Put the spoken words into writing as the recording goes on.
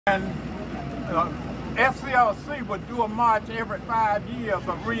And SCLC would do a march every 5 years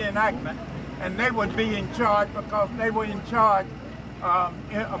of reenactment, and they would be in charge because they were in charge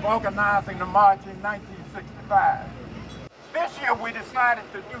of organizing the march in 1965. This year we decided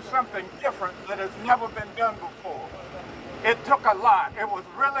to do something different that has never been done before. It took a lot. It was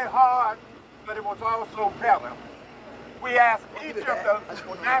really hard, but it was also better. We asked each of the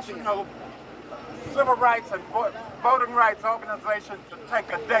national civil rights and voting rights organizations to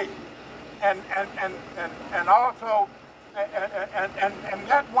take a date, and also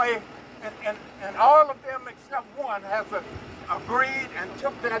that way, and all of them except one has agreed and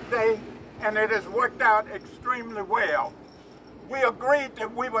took that day, and it has worked out extremely well. We agreed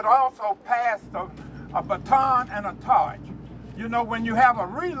that we would also pass a baton and a torch. You know, when you have a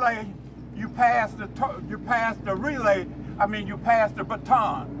relay, you pass the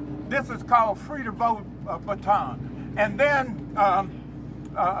baton. This is called free to vote baton. And then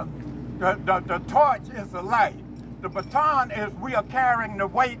the torch is the light. The baton is we are carrying the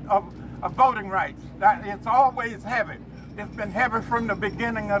weight of voting rights. It's always heavy. It's been heavy from the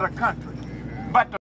beginning of the country. But